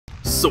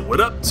So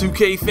what up,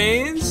 2K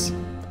fans?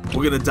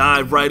 We're gonna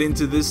dive right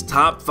into this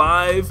top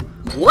 5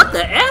 What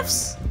the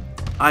Fs?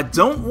 I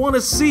don't want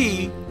to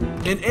see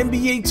in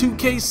NBA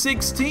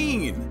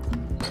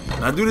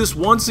 2K16. I do this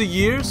once a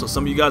year, so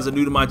some of you guys are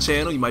new to my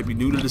channel, you might be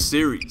new to the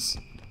series.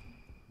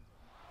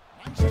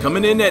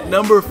 Coming in at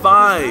number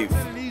 5,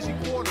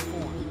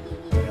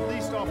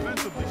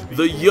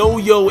 the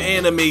yo-yo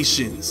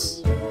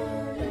animations.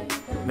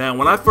 Now,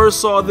 when I first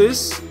saw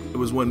this, it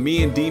was when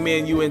me and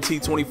D-Man UNT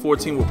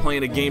 2014 were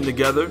playing a game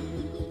together.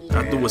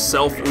 I threw a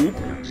self-oop,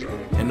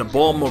 and the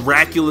ball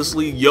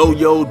miraculously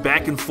yo-yoed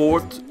back and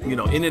forth, you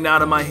know, in and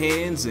out of my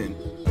hands. And,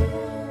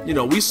 you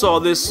know, we saw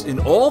this in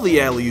all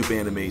the alley-oop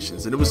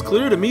animations, and it was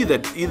clear to me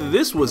that either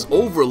this was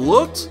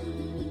overlooked,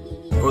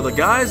 or the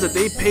guys that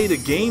they paid a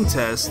game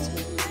test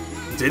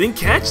didn't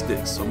catch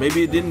this, or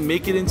maybe it didn't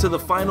make it into the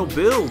final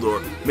build,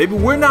 or maybe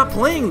we're not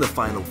playing the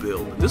final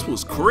build. But this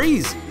was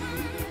crazy.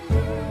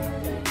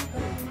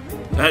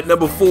 At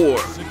number 4,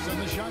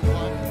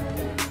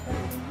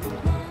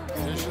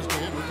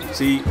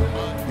 see,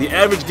 the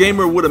average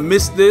gamer would have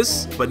missed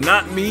this, but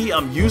not me.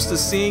 I'm used to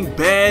seeing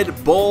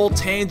bad ball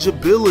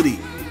tangibility.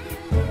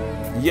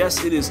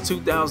 Yes, it is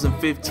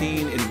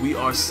 2015, and we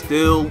are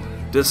still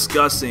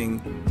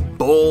discussing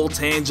ball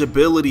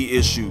tangibility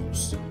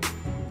issues.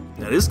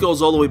 Now, this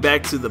goes all the way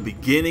back to the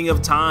beginning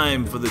of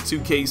time for the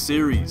 2K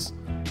series.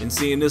 Been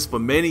seeing this for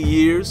many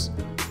years,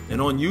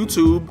 and on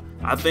YouTube,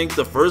 I think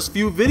the first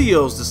few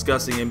videos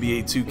discussing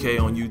NBA 2K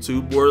on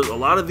YouTube were a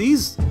lot of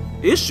these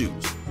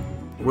issues,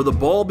 where the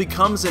ball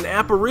becomes an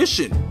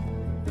apparition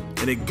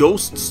and it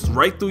ghosts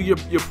right through your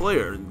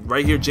player.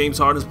 Right here, James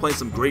Harden's playing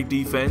some great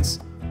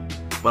defense,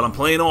 but I'm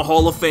playing on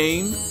Hall of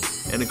Fame,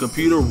 and the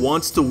computer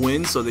wants to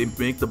win, so they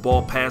make the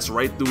ball pass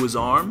right through his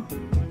arm,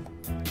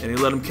 and they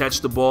let him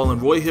catch the ball,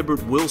 and Roy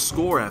Hibbert will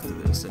score after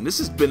this. And this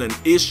has been an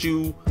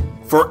issue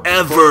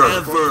forever.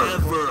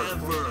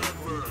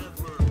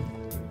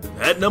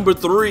 At number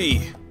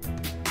 3,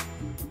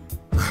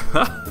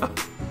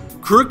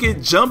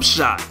 crooked jump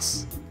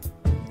shots.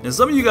 And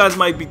some of you guys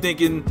might be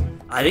thinking,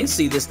 I didn't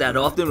see this that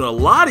often. and a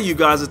lot of you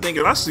guys are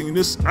thinking, I see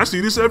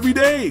this every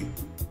day.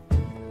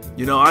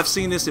 You know, I've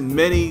seen this in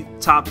many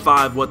top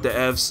 5 what the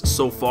Fs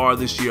so far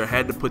this year. I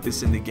had to put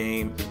this in the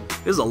game.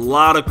 There's a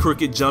lot of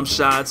crooked jump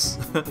shots.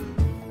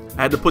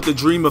 I had to put the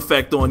dream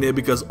effect on there,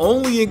 because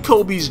only in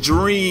Kobe's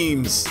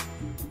dreams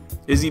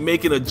is he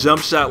making a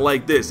jump shot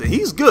like this. And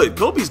he's good.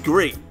 Kobe's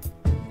great.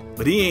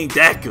 But he ain't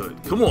that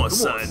good. Come on,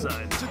 son.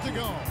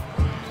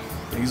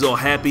 He's all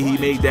happy he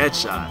made that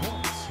shot.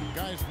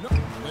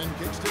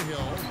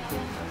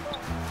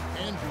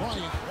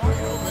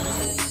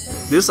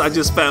 This I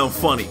just found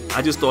funny.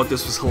 I just thought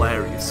this was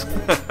hilarious.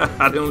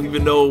 I don't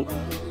even know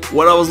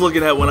what I was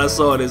looking at when I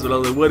saw this, but I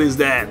was like, what is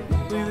that?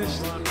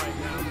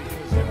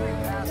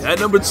 At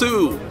number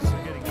 2.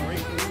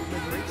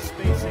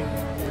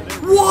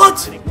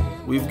 What?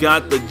 We've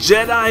got the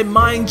Jedi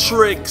mind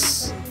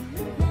tricks.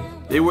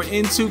 They were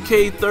in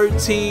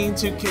 2K13,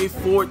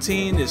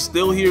 2K14, they're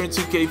still here in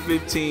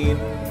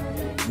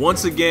 2K15.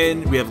 Once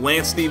again, we have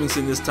Lance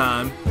Stevenson this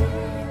time.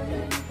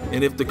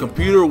 And if the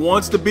computer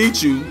wants to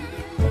beat you,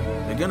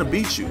 they're gonna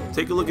beat you.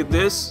 Take a look at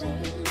this.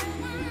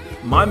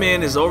 My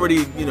man is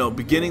already, you know,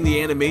 beginning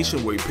the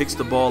animation where he picks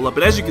the ball up.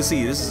 And as you can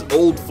see, this is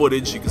old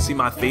footage. You can see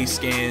my face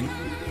scan.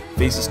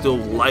 Face is still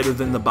lighter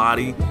than the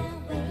body.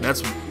 And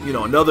that's, you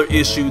know, another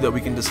issue that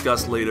we can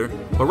discuss later.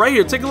 But right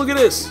here, take a look at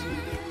this.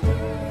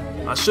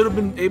 I should have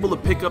been able to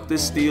pick up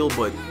this steal,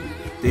 but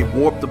they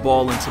warped the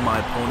ball into my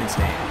opponent's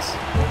hands.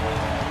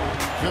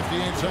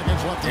 58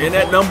 seconds left. And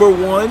at number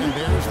 1, and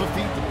there's the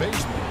feed the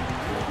basement.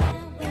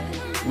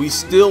 we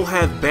still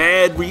have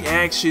bad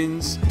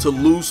reactions to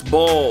loose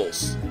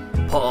balls.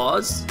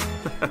 Pause.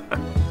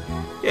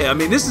 Yeah, I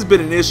mean, this has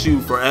been an issue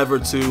forever,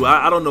 too.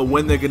 I don't know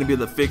when they're going to be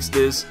able to fix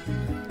this.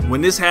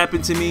 When this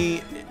happened to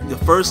me the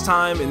first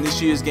time in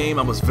this year's game,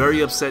 I was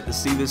very upset to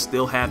see this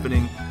still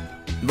happening.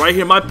 Right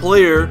here, my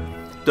player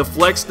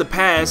deflects the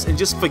pass and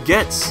just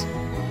forgets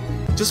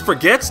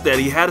that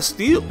he had a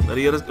steal, that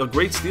he had a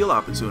great steal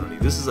opportunity.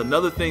 This is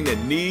another thing that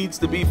needs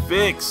to be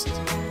fixed.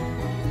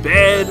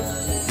 Bad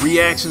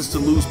reactions to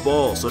loose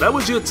balls. So that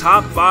was your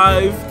top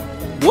 5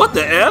 what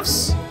the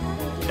Fs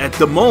at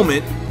the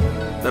moment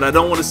that I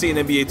don't want to see in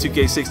NBA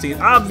 2K16.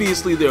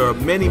 Obviously, there are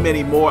many,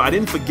 many more. I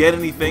didn't forget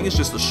anything. It's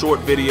just a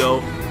short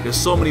video. There's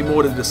so many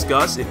more to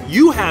discuss. If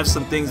you have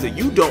some things that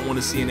you don't want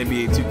to see in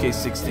NBA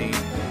 2K16,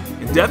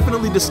 and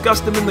definitely discuss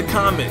them in the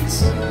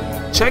comments.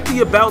 Check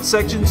the About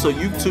section so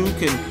you too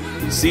can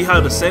see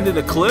how to send in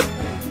a clip.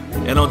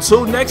 And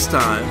until next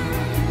time,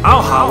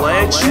 I'll holla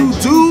at you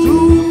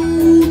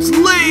dudes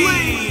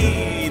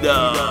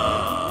later.